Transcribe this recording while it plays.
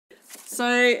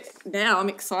So now I'm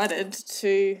excited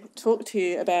to talk to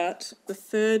you about the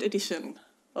third edition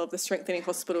of the Strengthening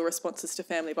Hospital Responses to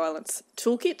Family Violence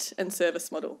Toolkit and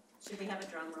Service Model. Should we have a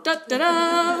drum roll? Da, da,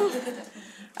 da.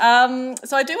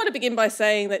 So I do want to begin by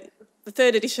saying that the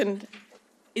third edition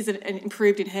is an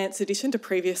improved, enhanced edition to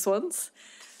previous ones.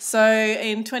 So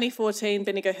in 2014,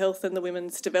 Bendigo Health and the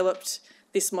Women's developed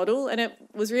this model, and it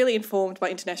was really informed by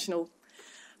international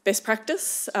best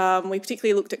practice. We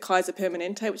particularly looked at Kaiser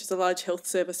Permanente, which is a large health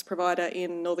service provider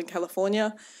in Northern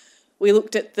California. We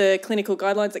looked at the clinical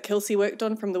guidelines that Kelsey worked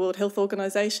on from the World Health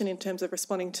Organization in terms of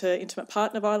responding to intimate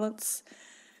partner violence.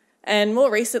 And more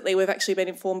recently, we've actually been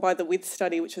informed by the WITH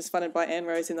study, which was funded by Anne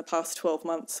Rose in the past 12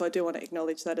 months. So I do want to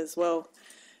acknowledge that as well.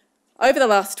 Over the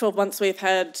last 12 months, we've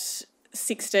had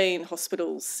 16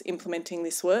 hospitals implementing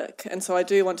this work, and so I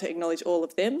do want to acknowledge all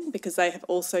of them because they have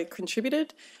also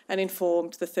contributed and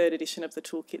informed the third edition of the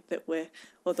toolkit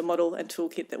or the model and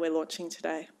toolkit that we're launching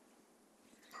today.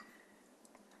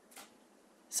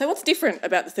 So what's different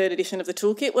about the third edition of the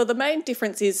toolkit? Well, the main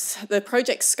difference is the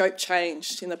project scope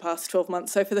changed in the past 12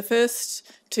 months. So for the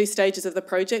first two stages of the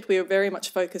project, we were very much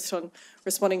focused on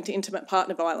responding to intimate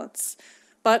partner violence.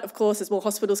 But of course, as more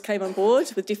hospitals came on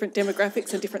board with different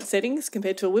demographics and different settings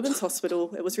compared to a women's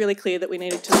hospital, it was really clear that we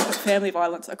needed to look at family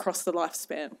violence across the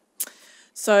lifespan.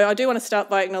 So I do want to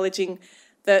start by acknowledging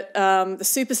that the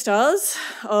superstars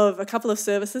of a couple of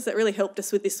services that really helped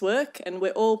us with this work, and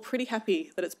we're all pretty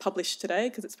happy that it's published today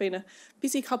because it's been a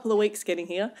busy couple of weeks getting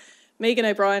here. Megan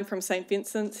O'Brien from St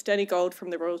Vincent's, Danny Gold from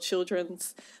the Royal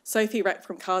Children's, Sophie Rack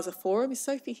from CASA Forum. Is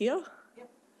Sophie here?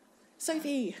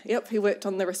 Sophie, yep, who worked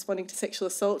on the Responding to Sexual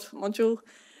Assault module,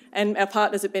 and our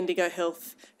partners at Bendigo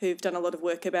Health, who've done a lot of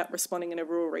work about responding in a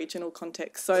rural regional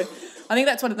context. So I think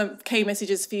that's one of the key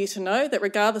messages for you to know, that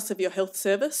regardless of your health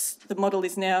service, the model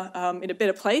is now in a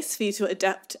better place for you to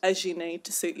adapt as you need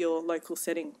to suit your local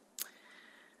setting.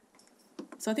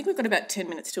 So I think we've got about 10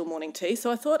 minutes till morning tea,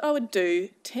 so I thought I would do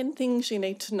 10 things you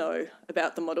need to know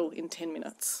about the model in 10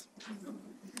 minutes.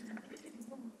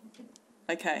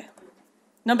 Okay.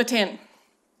 Number 10,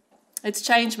 it's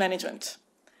change management.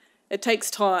 It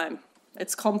takes time.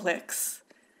 It's complex.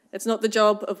 It's not the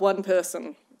job of one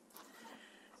person.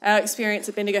 Our experience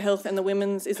at Bendigo Health and the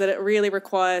Women's is that it really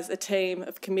requires a team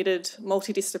of committed,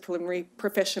 multidisciplinary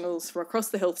professionals from across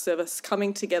the health service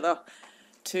coming together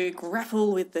to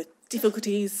grapple with the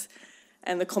difficulties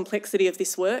and the complexity of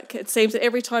this work. It seems that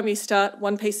every time you start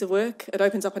one piece of work, it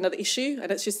opens up another issue,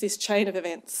 and it's just this chain of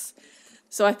events.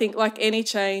 So I think, like any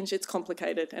change, it's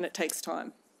complicated and it takes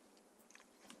time.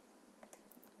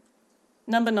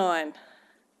 Number 9,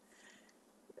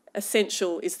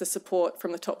 essential is the support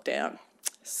from the top down.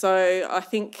 So I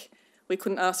think we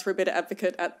couldn't ask for a better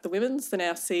advocate at the Women's than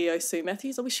our CEO, Sue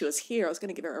Matthews. I wish she was here. I was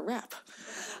going to give her a rap.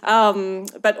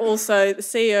 But also the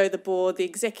CEO, the board, the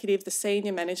executive, the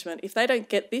senior management, if they don't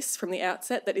get this from the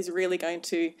outset, that is really going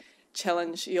to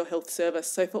challenge your health service.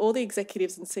 So for all the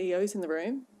executives and CEOs in the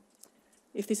room,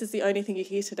 if this is the only thing you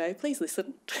hear today, please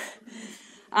listen.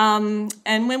 And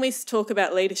when we talk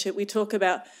about leadership, we talk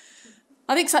about,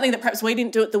 I think something that perhaps we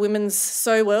didn't do at the Women's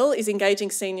so well is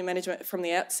engaging senior management from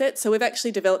the outset. So we've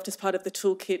actually developed as part of the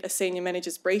toolkit a senior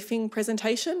manager's briefing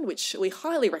presentation, which we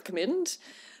highly recommend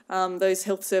those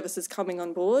health services coming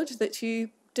on board, that you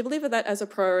deliver that as a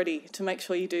priority to make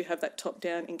sure you do have that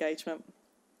top-down engagement.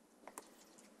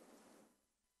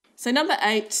 So number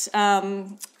 8,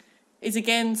 is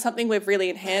again something we've really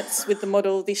enhanced with the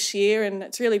model this year, and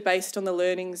it's really based on the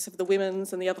learnings of the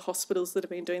Women's and the other hospitals that have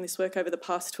been doing this work over the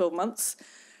past 12 months.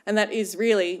 And that is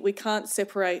really, we can't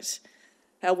separate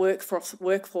our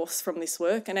workforce from this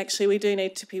work, and actually we do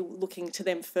need to be looking to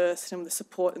them first and the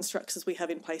support and structures we have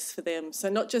in place for them. So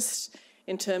not just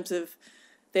in terms of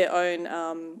their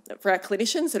own, for our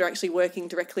clinicians that are actually working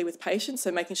directly with patients,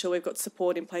 so making sure we've got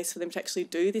support in place for them to actually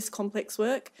do this complex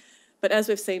work. But as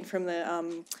we've seen from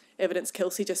the evidence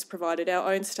Kelsey just provided,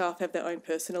 our own staff have their own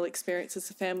personal experiences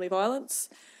of family violence.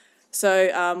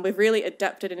 So we've really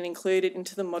adapted and included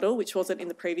into the model, which wasn't in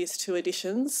the previous 2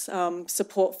 editions,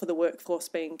 support for the workforce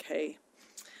being key.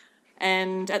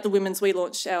 And at the Women's, we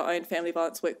launched our own family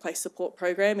violence workplace support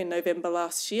program in November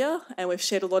last year, and we've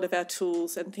shared a lot of our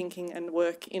tools and thinking and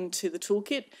work into the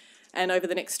toolkit. And over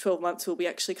the next 12 months, we'll be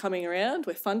actually coming around.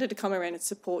 We're funded to come around and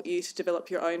support you to develop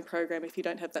your own program if you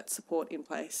don't have that support in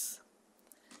place.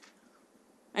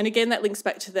 And again, that links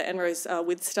back to the Anne Rose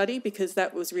WITH study, because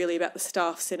that was really about the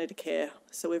staff-centred care.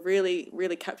 So we've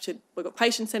really captured, we've got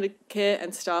patient-centred care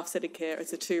and staff-centred care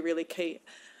as the 2 really key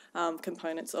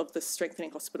components of the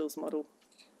Strengthening Hospitals model.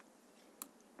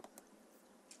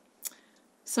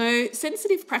 So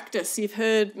sensitive practice, you've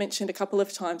heard mentioned a couple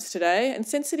of times today, and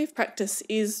sensitive practice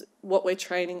is what we're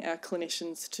training our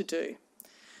clinicians to do.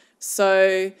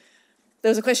 So there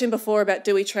was a question before about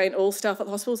do we train all staff at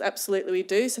the hospitals? Absolutely we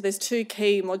do. So there's two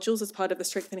key modules as part of the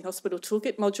Strengthening Hospital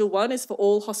Toolkit. Module 1 is for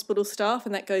all hospital staff,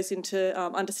 and that goes into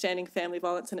understanding family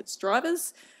violence and its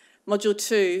drivers. Module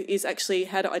 2 is actually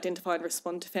how to identify and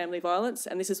respond to family violence,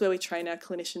 and this is where we train our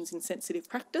clinicians in sensitive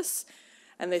practice.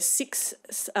 And there's six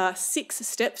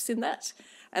steps in that.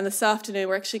 And this afternoon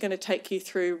we're actually going to take you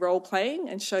through role playing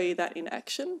and show you that in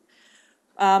action.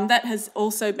 That has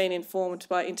also been informed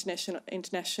by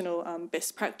international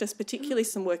best practice, particularly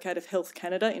some work out of Health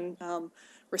Canada in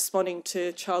responding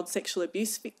to child sexual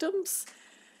abuse victims.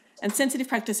 And sensitive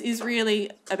practice is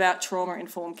really about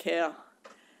trauma-informed care.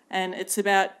 And it's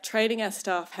about training our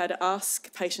staff how to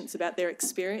ask patients about their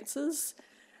experiences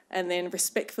and then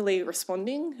respectfully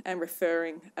responding and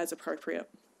referring as appropriate.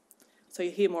 So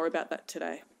you'll hear more about that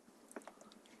today.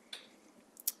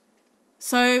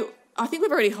 So I think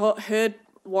we've already heard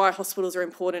why hospitals are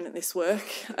important in this work.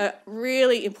 A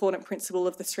really important principle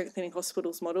of the Strengthening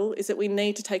Hospitals model is that we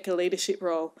need to take a leadership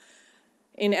role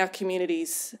in our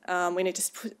communities. We need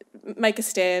to make a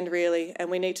stand, really, and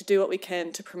we need to do what we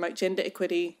can to promote gender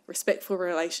equity, respectful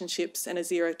relationships and a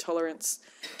zero tolerance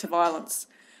to violence.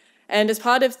 And as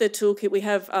part of the toolkit, we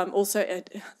have also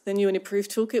the new and improved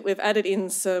toolkit, we've added in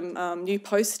some new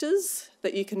posters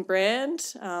that you can brand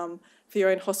for your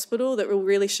own hospital that will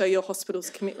really show your hospital's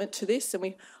commitment to this, and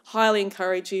we highly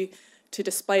encourage you to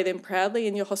display them proudly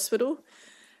in your hospital.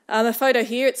 The photo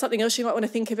here, it's something else you might want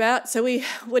to think about. So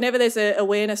whenever there's an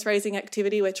awareness raising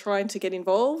activity, we're trying to get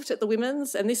involved at the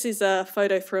Women's, and this is a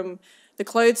photo from the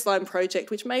Clothesline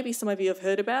Project, which maybe some of you have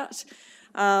heard about.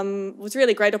 It was a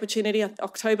really great opportunity.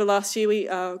 October last year, we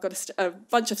got a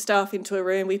bunch of staff into a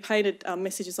room. We painted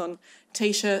messages on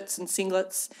T-shirts and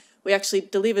singlets. We actually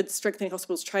delivered Strengthening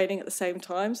Hospitals training at the same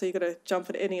time, so you've got to jump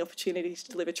at any opportunity to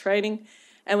deliver training.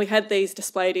 And we had these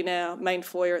displayed in our main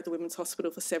foyer at the Women's Hospital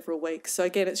for several weeks. So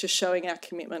again, it's just showing our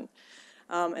commitment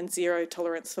and zero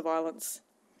tolerance for violence.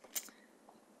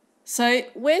 So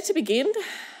where to begin?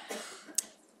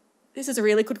 This is a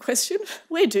really good question.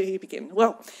 Where do you begin?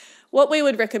 Well, what we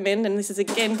would recommend, and this is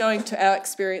again going to our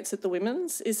experience at the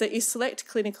Women's, is that you select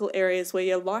clinical areas where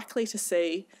you're likely to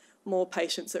see more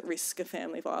patients at risk of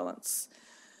family violence.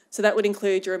 So that would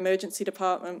include your emergency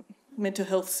department, mental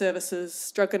health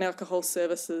services, drug and alcohol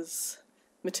services,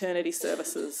 maternity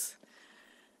services.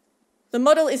 The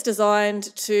model is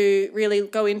designed to really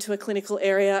go into a clinical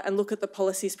area and look at the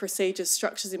policies, procedures,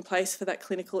 structures in place for that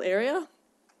clinical area.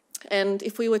 And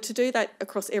if we were to do that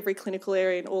across every clinical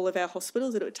area in all of our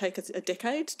hospitals, it would take us a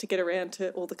decade to get around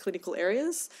to all the clinical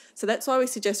areas. So that's why we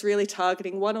suggest really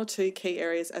targeting 1 or 2 key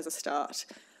areas as a start.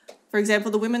 For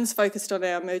example, the Women's focused on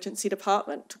our emergency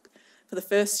department for the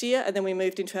first year, and then we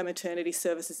moved into our maternity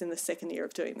services in the second year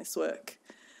of doing this work.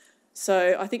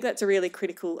 So I think that's a really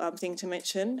critical thing to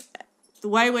mention. The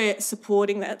way we're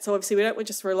supporting that, so obviously we don't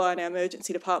just rely on our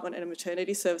emergency department and our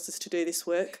maternity services to do this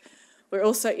work. We're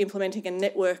also implementing a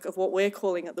network of what we're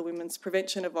calling at the Women's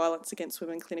Prevention of Violence Against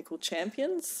Women clinical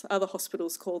champions. Other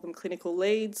hospitals call them clinical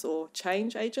leads or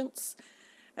change agents.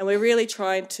 And we're really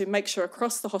trying to make sure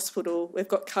across the hospital we've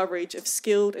got coverage of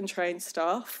skilled and trained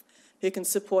staff who can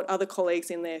support other colleagues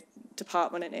in their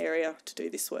department and area to do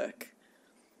this work.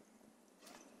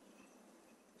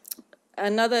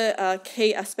 Another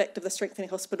key aspect of the Strengthening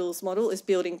Hospitals model is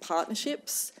building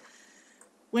partnerships.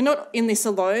 We're not in this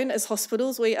alone as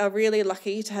hospitals. We are really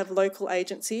lucky to have local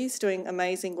agencies doing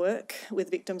amazing work with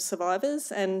victim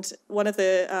survivors, and one of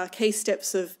the key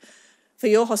steps for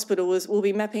your hospital is we'll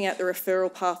be mapping out the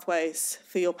referral pathways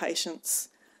for your patients.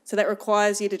 So that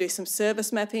requires you to do some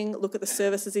service mapping, look at the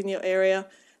services in your area,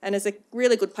 and as a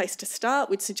really good place to start,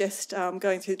 we'd suggest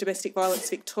going through Domestic Violence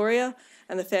Victoria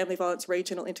and the Family Violence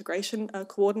Regional Integration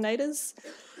Coordinators.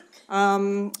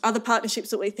 Other partnerships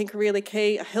that we think are really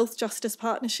key are health justice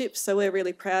partnerships. So we're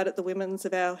really proud at the Women's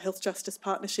of our health justice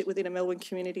partnership within a Melbourne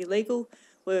Community Legal,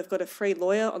 where we've got a free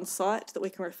lawyer on site that we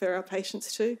can refer our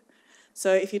patients to.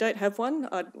 So if you don't have one,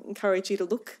 I'd encourage you to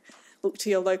look to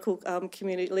your local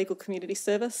legal community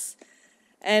service.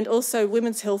 And also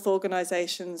women's health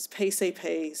organisations,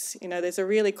 PCPs. You know, there's a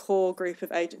really core group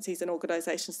of agencies and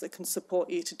organisations that can support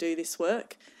you to do this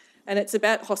work. And it's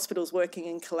about hospitals working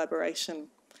in collaboration.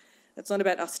 It's not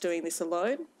about us doing this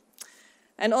alone.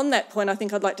 And on that point, I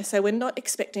think I'd like to say we're not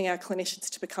expecting our clinicians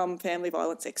to become family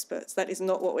violence experts. That is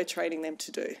not what we're training them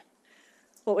to do.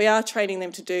 What we are training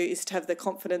them to do is to have the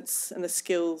confidence and the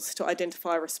skills to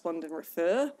identify, respond and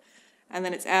refer. And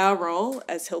then it's our role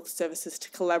as health services to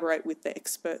collaborate with the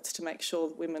experts to make sure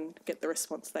that women get the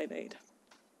response they need.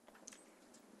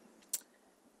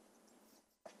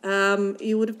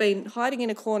 You would have been hiding in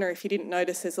a corner if you didn't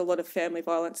notice there's a lot of family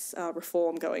violence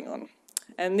reform going on.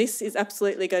 And this is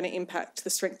absolutely going to impact the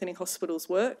Strengthening Hospitals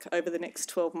work over the next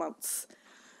 12 months.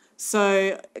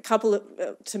 So a couple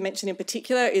to mention in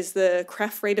particular is the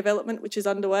CRAF redevelopment, which is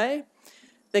underway.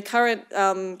 The current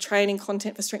training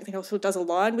content for Strengthening Hospital does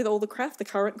align with all the current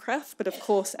CRAF, but of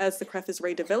course, as the CRAF is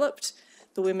redeveloped,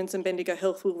 the Women's and Bendigo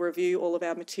Health will review all of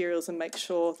our materials and make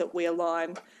sure that we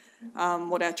align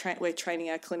what we're training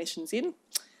our clinicians in.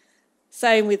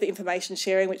 Same with the information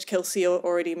sharing, which Kelsey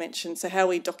already mentioned. So how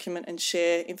we document and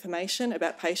share information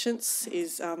about patients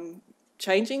is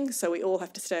changing, so we all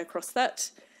have to stay across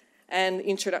that. And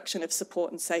introduction of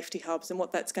support and safety hubs and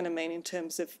what that's going to mean in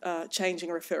terms of changing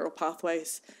referral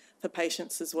pathways for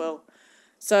patients as well.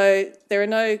 So there are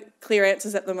no clear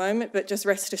answers at the moment, but just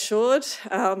rest assured,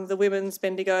 the Women's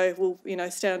Bendigo will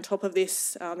stay on top of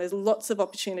this. There's lots of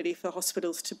opportunity for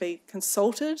hospitals to be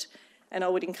consulted, and I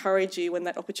would encourage you, when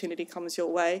that opportunity comes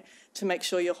your way, to make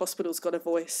sure your hospital's got a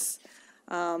voice.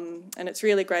 And it's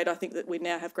really great, I think, that we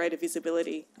now have greater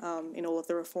visibility in all of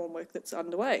the reform work that's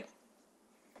underway.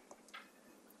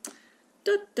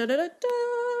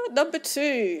 Number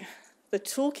 2, the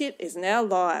Toolkit is now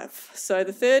live. So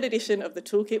the 3rd edition of the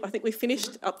Toolkit, I think we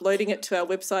finished uploading it to our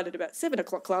website at about 7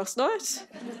 o'clock last night.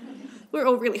 We're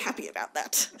all really happy about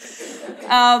that.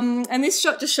 And this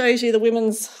shot just shows you the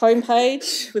women's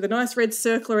homepage with a nice red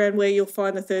circle around where you'll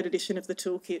find the 3rd edition of the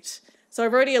Toolkit. So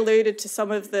I've already alluded to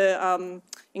some of the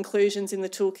inclusions in the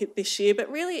Toolkit this year,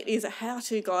 but really it is a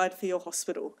how-to guide for your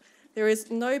hospital. There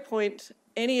is no point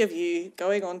any of you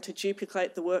going on to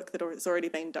duplicate the work that has already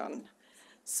been done.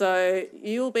 So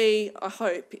you'll be, I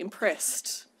hope,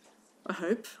 impressed,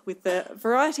 with the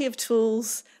variety of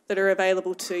tools that are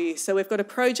available to you. So we've got a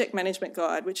project management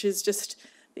guide, which is just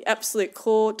the absolute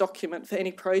core document for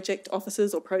any project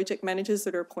officers or project managers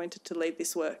that are appointed to lead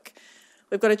this work.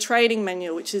 We've got a training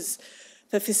manual, which is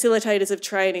for facilitators of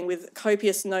training, with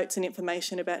copious notes and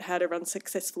information about how to run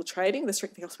successful training, the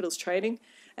Strengthening Hospitals training.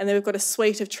 And then we've got a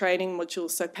suite of training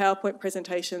modules, so PowerPoint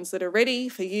presentations that are ready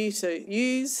for you to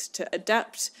use, to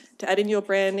adapt, to add in your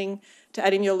branding, to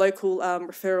add in your local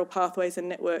referral pathways and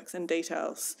networks and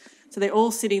details. So they're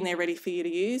all sitting there ready for you to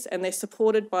use, and they're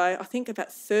supported by, I think,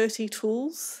 about 30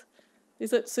 tools.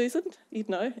 Is it, Susan? You'd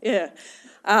know? Yeah.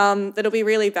 That'll be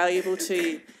really valuable to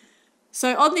you.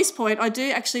 So on this point, I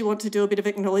do actually want to do a bit of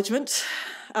acknowledgement.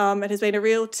 It has been a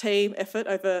real team effort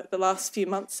over the last few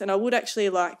months, and I would actually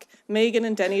like Megan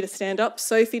and Danny to stand up,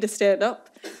 Sophie to stand up,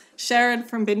 Sharon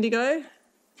from Bendigo.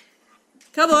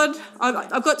 Come on,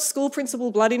 I've got school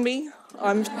principal blood in me.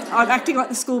 I'm acting like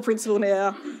the school principal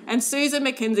now. And Susan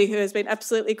McKenzie, who has been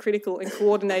absolutely critical in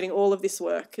coordinating all of this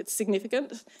work. It's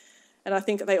significant, and I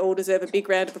think they all deserve a big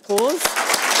round of applause.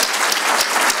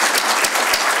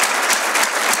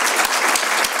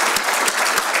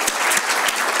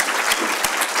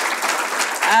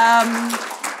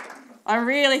 I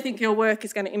really think your work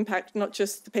is going to impact not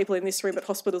just the people in this room, but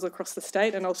hospitals across the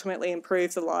state, and ultimately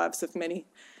improve the lives of many.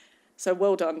 So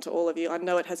well done to all of you. I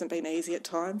know it hasn't been easy at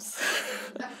times,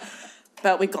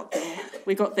 but we got there.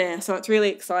 We got there, so it's really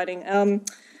exciting.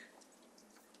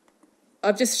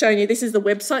 I've just shown you, this is the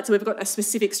website, so we've got a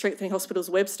specific Strengthening Hospitals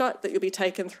website that you'll be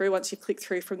taken through once you click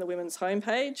through from the women's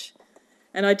homepage.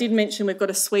 And I did mention we've got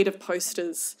a suite of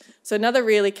posters. So another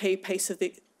really key piece of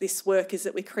this work is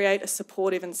that we create a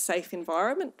supportive and safe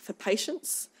environment for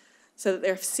patients so that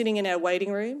they're sitting in our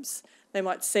waiting rooms. They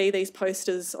might see these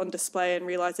posters on display and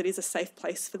realise it is a safe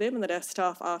place for them and that our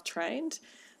staff are trained.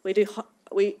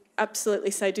 We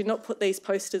absolutely say do not put these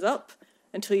posters up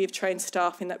until you've trained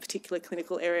staff in that particular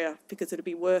clinical area, because it'd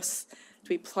be worse to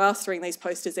be plastering these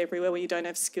posters everywhere where you don't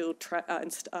have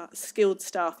skilled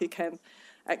staff who can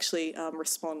actually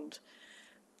respond.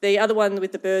 The other one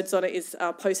with the birds on it is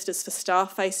posters for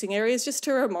staff-facing areas, just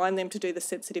to remind them to do the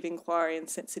sensitive inquiry and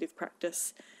sensitive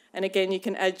practice. And again, you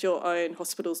can add your own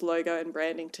hospital's logo and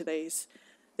branding to these.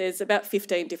 There's about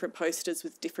 15 different posters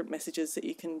with different messages that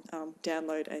you can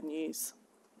download and use.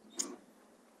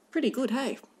 Pretty good,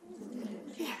 hey?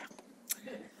 Yeah.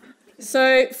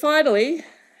 So finally,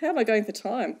 how am I going for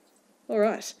time? All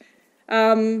right.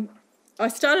 I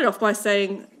started off by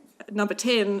saying, number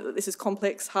 10, that this is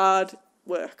complex, hard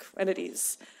work, and it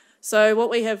is. So what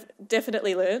we have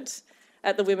definitely learnt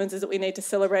at the Women's is that we need to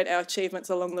celebrate our achievements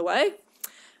along the way.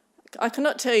 I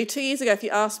cannot tell you, 2 years ago, if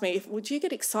you asked me, would you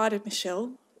get excited,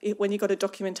 Michelle, when you got a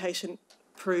documentation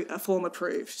form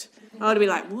approved. I would be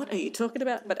like, what are you talking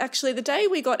about? But actually, the day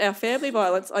we got our family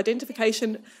violence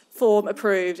identification form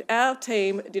approved, our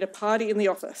team did a party in the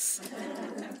office,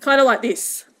 kind of like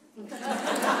this.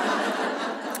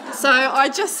 So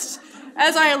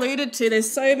as I alluded to,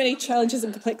 there's so many challenges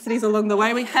and complexities along the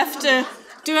way. We have to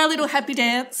do our little happy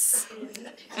dance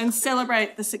and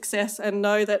celebrate the success and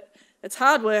know that it's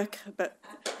hard work, but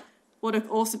what an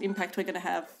awesome impact we're going to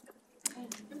have.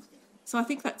 So I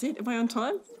think that's it. Am I on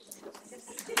time?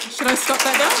 Should I stop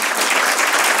that now?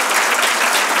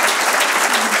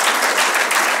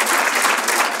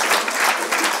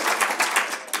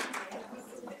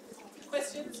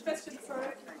 Questions, sorry.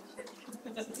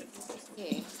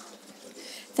 Yeah.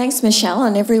 Thanks, Michelle,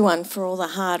 and everyone for all the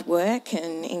hard work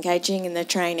and engaging in the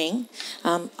training.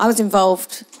 I was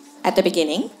involved at the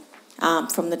beginning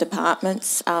from the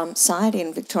department's side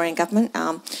in Victorian Government,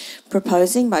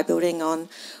 proposing by building on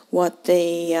what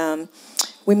the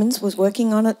Women's was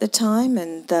working on at the time,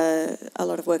 and a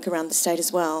lot of work around the state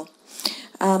as well.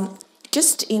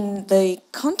 Just in the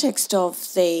context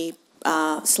of the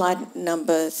slide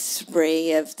number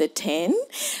 3 of the 10,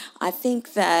 I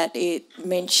think that it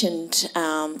mentioned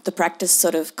the practice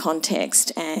sort of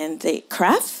context and the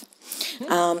CRAF.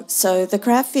 So the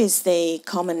CRAF is the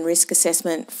Common Risk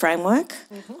Assessment Framework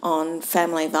on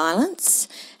family violence,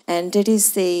 and it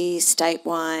is the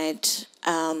statewide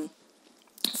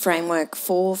framework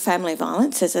for family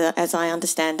violence, as I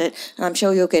understand it, and I'm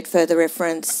sure you'll get further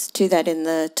reference to that in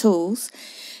the tools.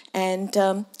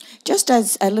 And just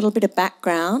as a little bit of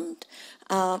background,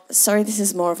 sorry, this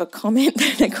is more of a comment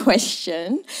than a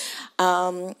question.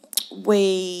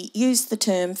 We used the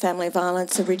term family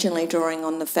violence originally drawing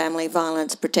on the Family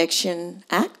Violence Protection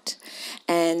Act,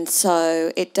 and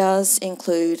so it does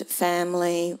include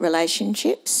family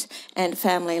relationships and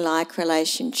family-like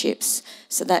relationships.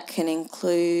 So that can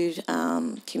include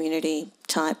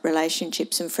community-type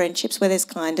relationships and friendships where there's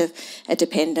kind of a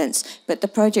dependence. But the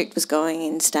project was going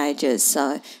in stages,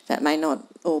 so that may not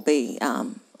all be,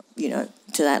 to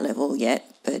that level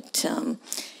yet. But,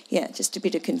 yeah, just a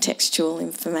bit of contextual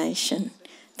information.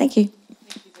 Thank you.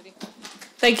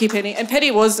 Thank you, Penny. And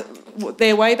Penny was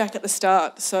there way back at the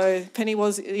start. So Penny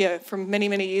was, from many,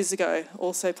 many years ago,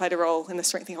 also played a role in the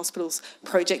Strengthening Hospitals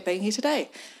project being here today.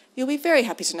 You'll be very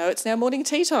happy to know it's now morning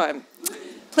tea time.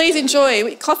 Please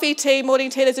enjoy coffee, tea, morning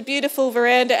tea. There's a beautiful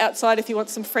veranda outside if you want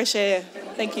some fresh air.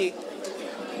 Thank you.